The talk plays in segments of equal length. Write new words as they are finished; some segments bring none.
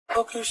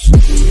Quarter,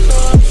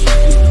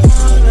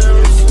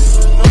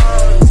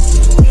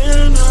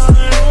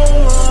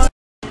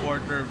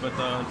 but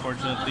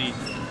unfortunately,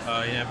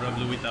 Ginebra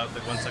blew it out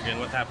once again.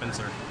 What happened,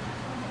 sir?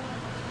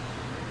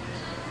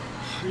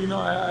 You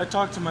know, I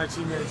talked to my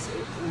teammates.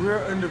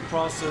 We're in the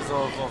process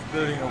of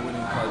building a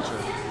winning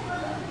culture.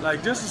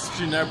 Like, this is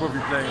Ginebra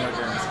we're playing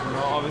against. You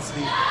know,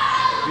 obviously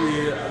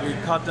we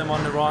caught them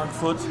on the wrong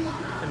foot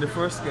in the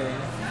first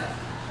game,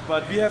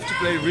 but we have to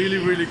play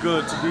really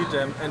good to beat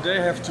them, and they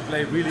have to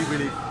play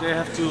they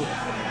have to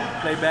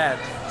play bad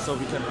so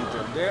we can beat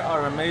them. They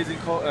are amazing,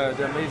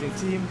 they're amazing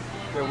team.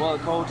 They're well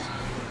coached.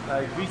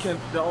 Like,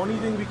 the only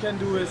thing we can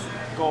do is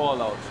go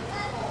all out.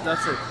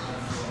 That's it.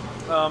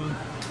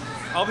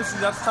 Obviously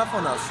that's tough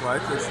on us,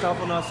 right? It's tough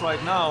on us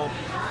right now.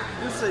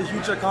 This is a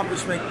huge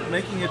accomplishment,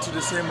 making it to the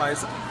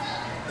semis.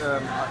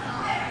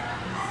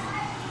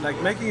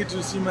 Like, making it to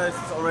the semis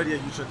is already a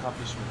huge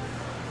accomplishment.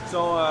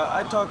 So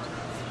I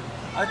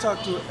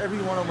talked to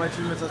every one of my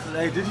teammates. I said,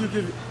 hey, did you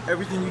give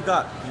everything you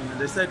got? And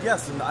they said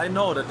yes, and I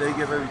know that they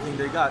give everything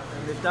they got.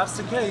 And if that's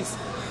the case,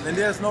 then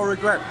there's no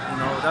regret. You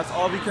know, that's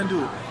all we can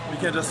do. We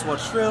can just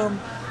watch film,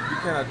 we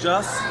can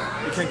adjust,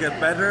 we can get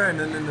better, and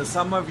then in the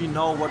summer we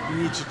know what we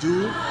need to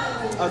do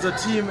as a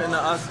team and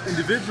as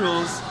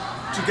individuals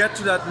to get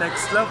to that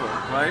next level,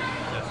 right?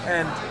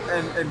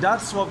 And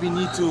that's what we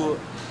need to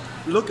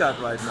look at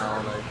right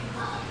now. Like,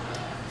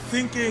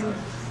 thinking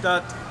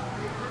that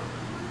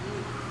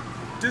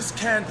this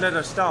can't let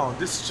us down.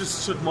 This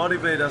just should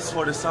motivate us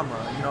for the summer.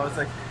 You know, it's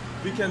like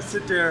we can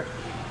sit there.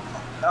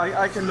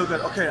 I can look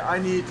at, okay, I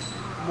need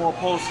more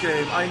post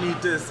game. I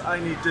need this. I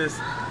need this.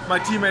 My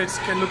teammates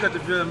can look at the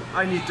film.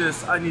 I need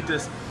this. I need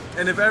this.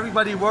 And if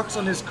everybody works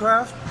on his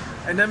craft,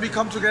 and then we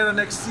come together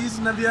next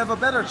season, then we have a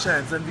better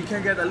chance, and we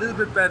can get a little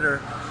bit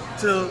better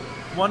till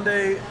one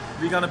day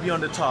we're gonna be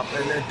on the top.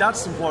 And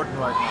that's important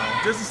right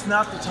now. This is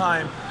not the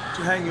time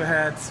to hang your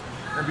heads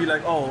and be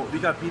like, oh, we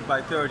got beat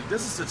by 30.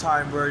 This is the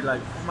time where you're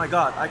like, oh my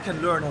God, I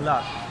can learn a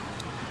lot.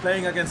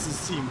 Playing against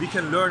this team, we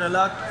can learn a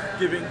lot,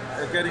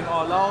 getting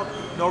all out,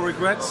 no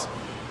regrets,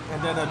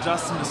 and then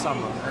adjust in the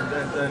summer.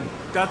 And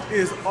that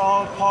is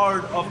all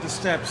part of the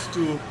steps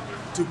to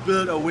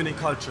build a winning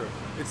culture.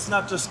 It's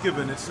not just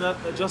given, it's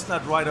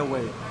not right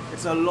away.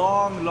 It's a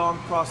long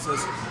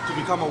process to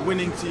become a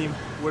winning team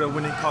with a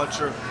winning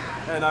culture.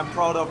 And I'm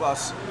proud of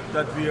us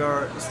that we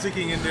are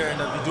sticking in there and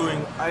that we're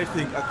doing, I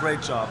think, a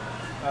great job.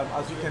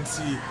 As you can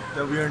see,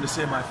 that we are in the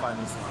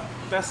semi-finals.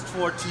 Best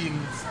 4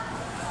 teams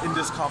in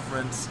this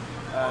conference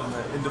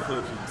in the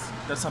Philippines.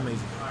 That's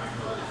amazing.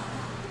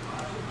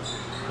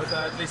 But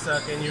at least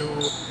can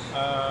you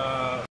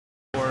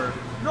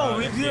No,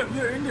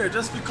 we're in there.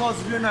 Just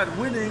because we're not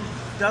winning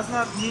does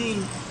not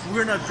mean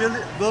we're not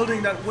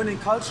building that winning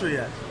culture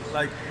yet.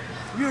 Like,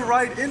 we're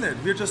right in it.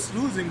 We're just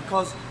losing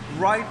because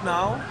right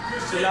now,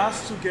 the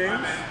last two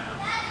games,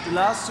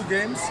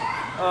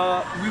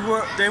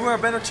 they were a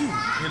better team.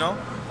 You know,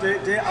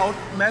 they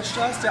outmatched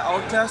us, they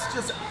outclassed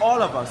us,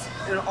 all of us.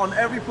 On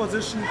every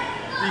position,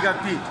 we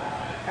got beat,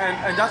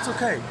 and that's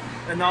okay.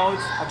 And now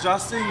it's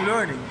adjusting,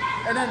 learning.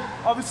 And then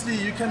obviously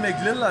you can make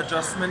little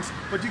adjustments,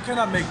 but you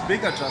cannot make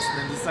big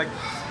adjustments. It's like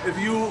if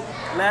you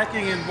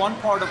lacking in one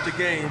part of the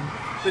game,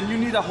 then you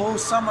need a whole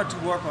summer to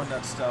work on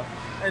that stuff.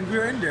 And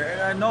we're in there,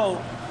 and I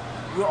know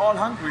we're all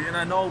hungry, and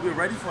I know we're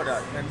ready for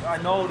that. And I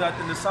know that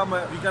in the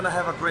summer we're gonna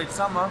have a great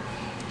summer.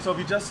 So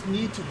we just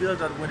need to build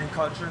that winning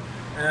culture,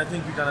 and I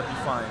think we're gonna be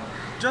fine.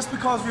 Just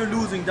because we're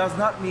losing does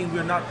not mean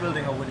we're not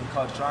building a winning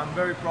culture. I'm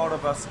very proud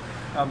of us.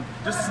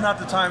 This is not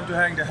the time to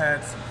hang the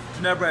heads.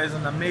 Ginebra is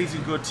an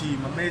amazing good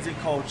team, amazing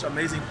coach,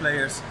 amazing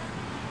players.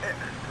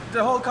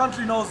 The whole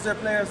country knows their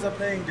players are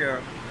playing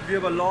there. We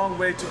have a long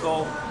way to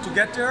go to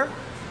get there,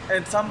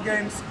 and some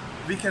games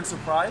we can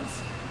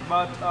surprise,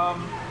 but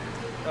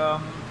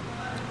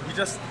we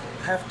just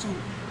have to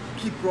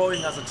keep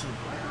growing as a team.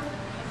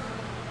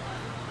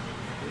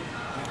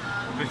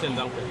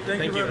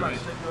 Thank you very much.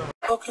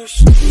 Thank you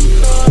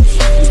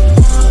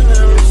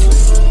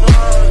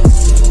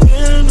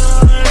very much.